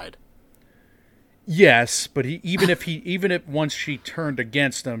his side. Yes, but even if once she turned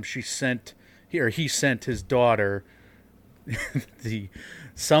against him, he sent his daughter, the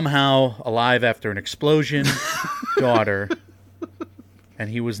somehow alive after an explosion daughter, and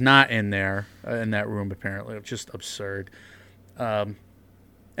he was not in there in that room apparently. It's just absurd. And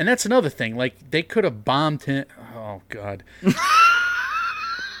that's another thing. Like they could have bombed him. Oh God.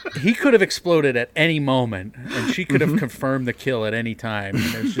 He could have exploded at any moment, and she could have confirmed the kill at any time.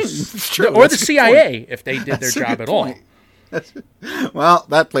 It's just, or the CIA if they did their job at all. Well,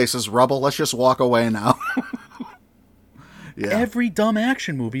 that place is rubble. Let's just walk away now. Yeah. Every dumb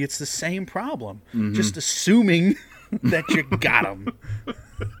action movie, it's the same problem. Just assuming that you got him.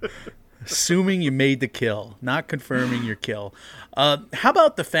 Assuming you made the kill, not confirming your kill. How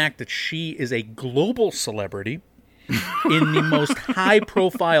about the fact that she is a global celebrity in the most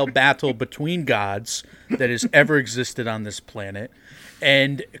high-profile battle between gods that has ever existed on this planet?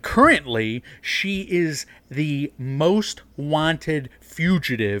 And currently, she is the most wanted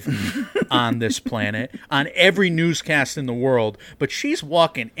fugitive on this planet, on every newscast in the world. But she's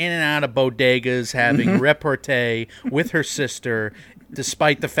walking in and out of bodegas, having repartee with her sister,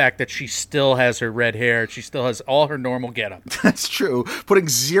 despite the fact that she still has her red hair. She still has all her normal getup. That's true. Putting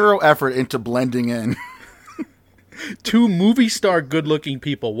zero effort into blending in. Two movie star good-looking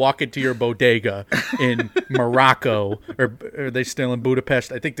people walk into your bodega in Morocco, or are they still in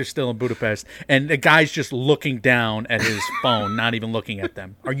Budapest? I think they're still in Budapest. And the guy's just looking down at his phone, not even looking at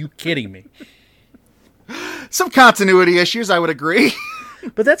them. Are you kidding me? Some continuity issues, I would agree.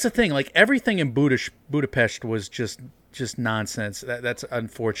 But that's the thing. Like, everything in Budapest was just nonsense. That's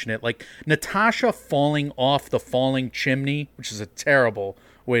unfortunate. Like, Natasha falling off the falling chimney, which is a terrible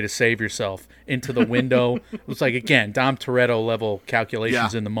way to save yourself, into the window. It was like, again, Dom Toretto level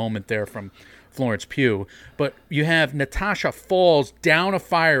calculations in the moment there from Florence Pugh. But you have Natasha falls down a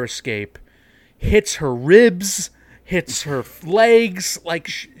fire escape, hits her ribs, hits her legs. Like,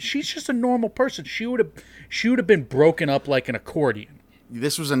 she's just a normal person. She would have been broken up like an accordion.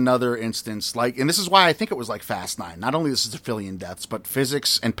 This was another instance, and this is why I think it was like Fast 9. Not only is civilian deaths, but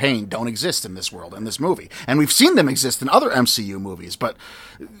physics and pain don't exist in this world, in this movie. And we've seen them exist in other MCU movies, but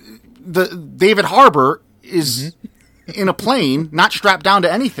David Harbour is in a plane, not strapped down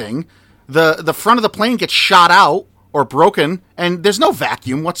to anything. The front of the plane gets shot out or broken, and there's no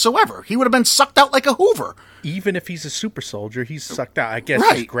vacuum whatsoever. He would have been sucked out like a Hoover. Even if he's a super soldier, he's sucked out. I guess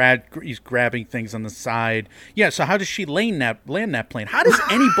Right. he's grabbing things on the side. Yeah, so how does she land that plane? How does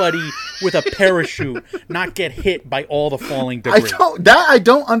anybody with a parachute not get hit by all the falling debris? I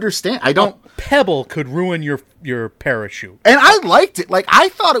don't understand. A pebble could ruin your parachute. And I liked it. Like, I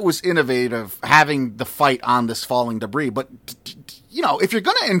thought it was innovative having the fight on this falling debris. But, if you're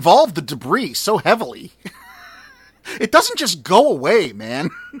going to involve the debris so heavily, it doesn't just go away,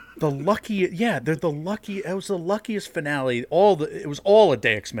 man. They're the lucky. It was the luckiest finale. It was all a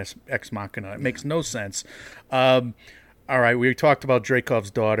Deus Ex Machina. It makes no sense. All right, we talked about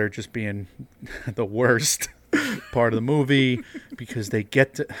Dreykov's daughter just being the worst part of the movie because they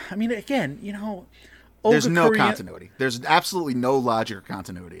get to. I mean, again, there's no continuity. There's absolutely no logic or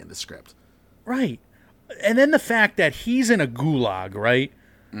continuity in the script. Right, and then the fact that he's in a gulag, right?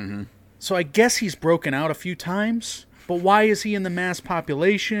 Mm-hmm. So I guess he's broken out a few times. But why is he in the mass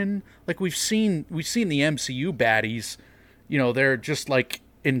population? Like we've seen the MCU baddies, they're just like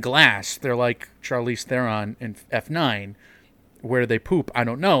in Glass. They're like Charlize Theron in F9. Where they poop, I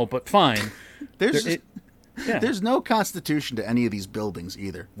don't know, but fine. There's no constitution to any of these buildings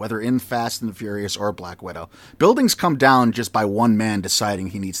either, whether in Fast and Furious or Black Widow. Buildings come down just by one man deciding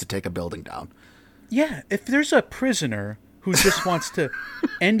he needs to take a building down. Yeah, if there's a prisoner who just wants to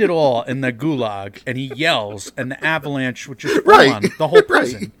end it all in the gulag, and he yells, and the avalanche would just fall on the whole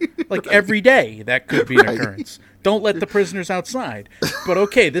prison. Like every day, that could be an occurrence. Don't let the prisoners outside. But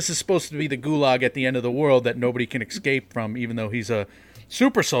okay, this is supposed to be the gulag at the end of the world that nobody can escape from, even though he's a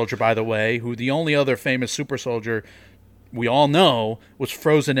super soldier, by the way, who the only other famous super soldier we all know was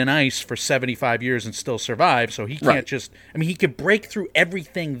frozen in ice for 75 years and still survived. So he can't he could break through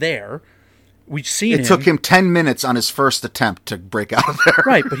everything there. We've seen it took him 10 minutes on his first attempt to break out of there.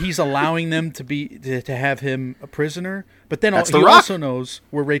 Right, but he's allowing them to have him a prisoner. But then he also knows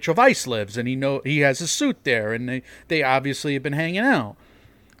where Rachel Weisz lives, and he has a suit there, and they obviously have been hanging out.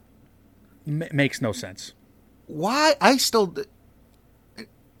 Makes no sense. Why does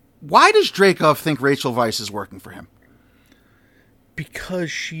Dreykov think Rachel Weisz is working for him?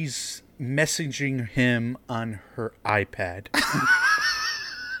 Because she's messaging him on her iPad.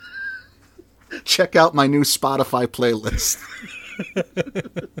 Check out my new Spotify playlist.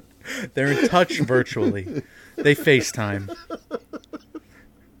 They're in touch virtually. They FaceTime.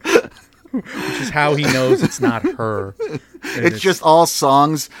 Which is how he knows it's not her. It's just all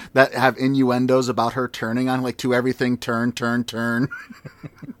songs that have innuendos about her turning on, like To Everything, Turn, Turn, Turn.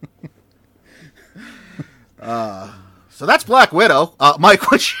 So that's Black Widow.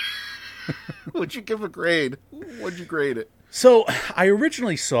 Mike, would you give a grade? What'd you grade it? So I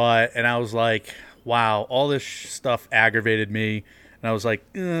originally saw it, and I was like, wow, all this stuff aggravated me. And I was like,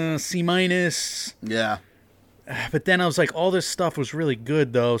 C-. Yeah. But then I was like, all this stuff was really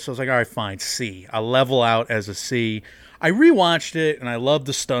good, though. So I was like, all right, fine, C. I'll level out as a C. I rewatched it, and I love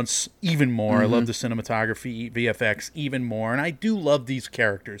the stunts even more. Mm-hmm. I love the cinematography, VFX even more. And I do love these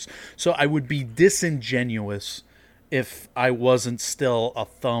characters. So I would be disingenuous if I wasn't still a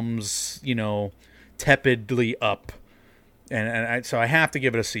thumbs, tepidly up. So I have to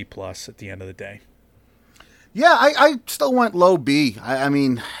give it a C+ at the end of the day. Yeah, I still went low B. I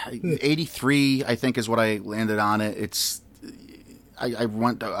mean, 83, I think, is what I landed on it. I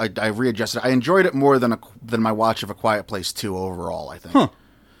readjusted. I enjoyed it more than my watch of A Quiet Place 2 overall, I think. Huh.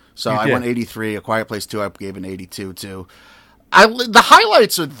 So I went 83. A Quiet Place 2, I gave an 82 too. The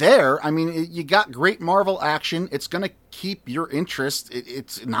highlights are there. I mean, you got great Marvel action. It's going to keep your interest.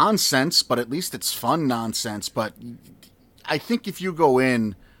 It's nonsense, but at least it's fun nonsense. But I think if you go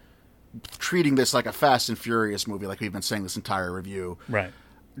in treating this like a Fast and Furious movie, like we've been saying this entire review, right?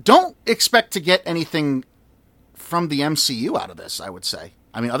 Don't expect to get anything from the MCU out of this, I would say.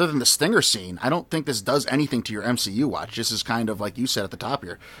 I mean, other than the Stinger scene, I don't think this does anything to your MCU watch. This is kind of, like you said at the top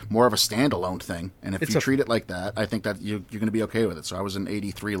here, more of a standalone thing. And if you treat it like that, I think that you're going to be okay with it. So I was an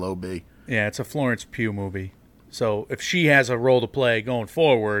 83 low B. Yeah, it's a Florence Pugh movie. So if she has a role to play going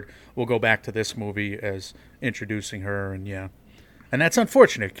forward, we'll go back to this movie as introducing her. And yeah. And that's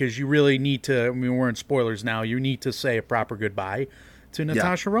unfortunate because you really need to, I mean, we're in spoilers now, you need to say a proper goodbye to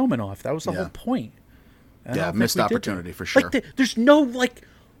Natasha Romanoff. That was the whole point. Missed opportunity for sure. There's no,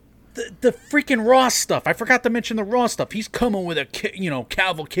 the freaking Ross stuff. I forgot to mention the Ross stuff. He's coming with a,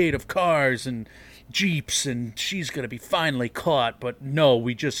 cavalcade of cars and Jeeps, and she's going to be finally caught. But no,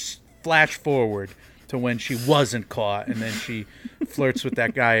 we just flash forward to when she wasn't caught, and then she flirts with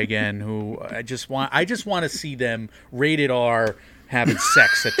that guy again, who I just want to see them rated R having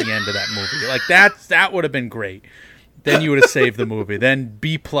sex at the end of that movie. Like, that would have been great. Then you would have saved the movie. Then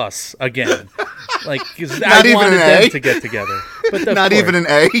B+ again. Like, because I wanted them to get together. But not even an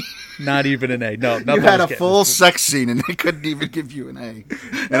A? Not even an A. No, you had a full sex scene and they couldn't even give you an A.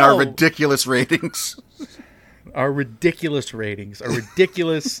 And our ridiculous ratings. Our ridiculous ratings. Our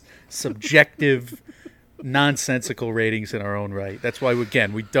ridiculous, subjective, nonsensical ratings in our own right. That's why,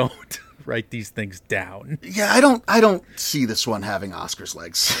 again, we don't write these things down. Yeah, I don't see this one having Oscars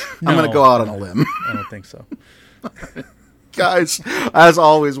legs. I'm going to go out on a limb. I don't think so. Guys, as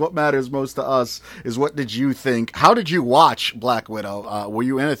always, what matters most to us is what did you think? How did you watch Black Widow? Were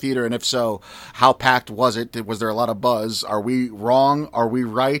you in a theater? And if so, how packed was it? Was there a lot of buzz? Are we wrong? Are we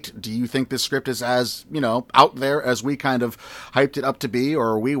right? Do you think this script is as, out there as we kind of hyped it up to be? Or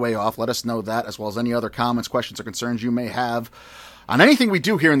are we way off? Let us know that, as well as any other comments, questions, or concerns you may have. On anything we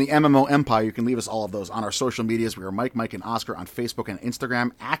do here in the MMO Empire, you can leave us all of those on our social medias. We are Mike, and Oscar on Facebook and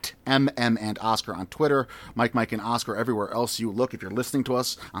Instagram, at MM and Oscar on Twitter, Mike, and Oscar everywhere else you look. If you're listening to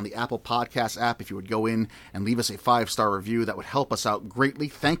us on the Apple Podcast app, if you would go in and leave us a 5-star review, that would help us out greatly.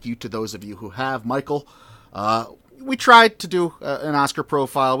 Thank you to those of you who have. Michael, we tried to do an Oscar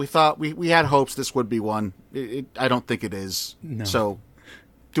profile. We thought we had hopes this would be one. I don't think it is. No. So,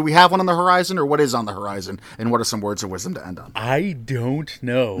 do we have one on the horizon, or what is on the horizon? And what are some words of wisdom to end on? I don't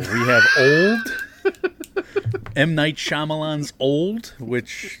know. We have Old, M. Night Shyamalan's Old,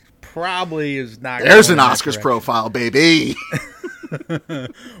 which probably is not. There's an Oscars profile, baby.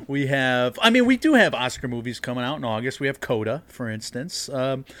 We have, I mean, we do have Oscar movies coming out in August. We have Coda, for instance.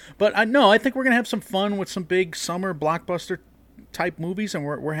 But I think we're going to have some fun with some big summer blockbuster type movies, and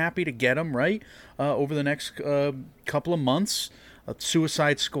we're happy to get them, right, over the next couple of months.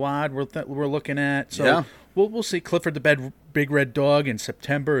 Suicide Squad we're looking at. So yeah. We'll see. Clifford the Big Red Dog in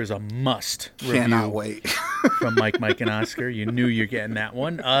September is a must. Cannot wait. From Mike, and Oscar. You knew you're getting that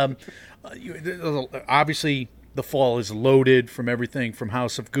one. Obviously, the fall is loaded from everything from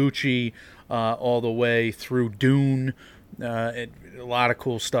House of Gucci all the way through Dune. A lot of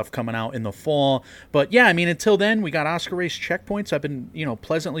cool stuff coming out in the fall. But yeah, I mean, until then, we got Oscar race checkpoints. I've been,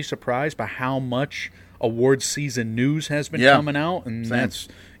 pleasantly surprised by how much awards season news has been coming out, and that's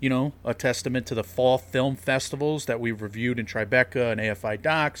a testament to the fall film festivals that we've reviewed in Tribeca and AFI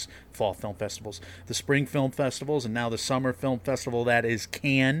Docs, fall film festivals, the spring film festivals, and now the summer film festival that is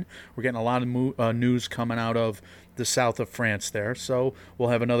Cannes. We're getting a lot of news coming out of the south of France there. So we'll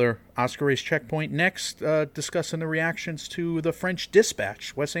have another Oscar race checkpoint next, discussing the reactions to The French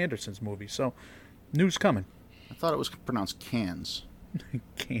Dispatch, Wes Anderson's movie. So news coming. I thought it was pronounced cans.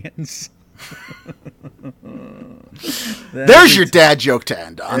 Cans. There's your dad joke to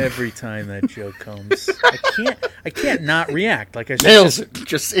end on. Every time that joke comes, I can't not react. Like I said,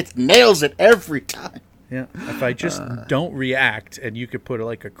 it nails it every time. Yeah, if I just don't react, and you could put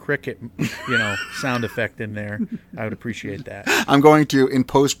like a cricket, sound effect in there, I would appreciate that. I'm going to, in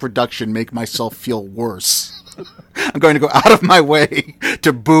post-production, make myself feel worse. I'm going to go out of my way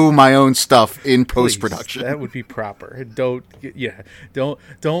to boo my own stuff in post-production. Please, that would be proper. Don't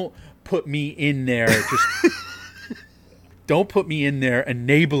put me in there. Just don't put me in there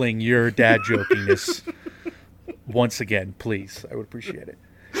enabling your dad jokiness. Once again, please, I would appreciate it.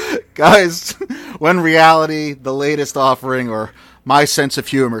 Guys, when reality, the latest offering, or my sense of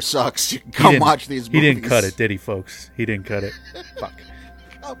humor sucks, you can come watch these movies. He didn't cut it, did he, folks? He didn't cut it. Fuck.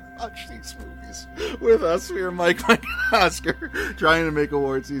 Come watch these movies with us. We are Mike, and Oscar, trying to make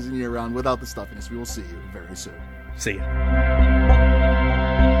award season year-round without the stuffiness. We will see you very soon. See ya.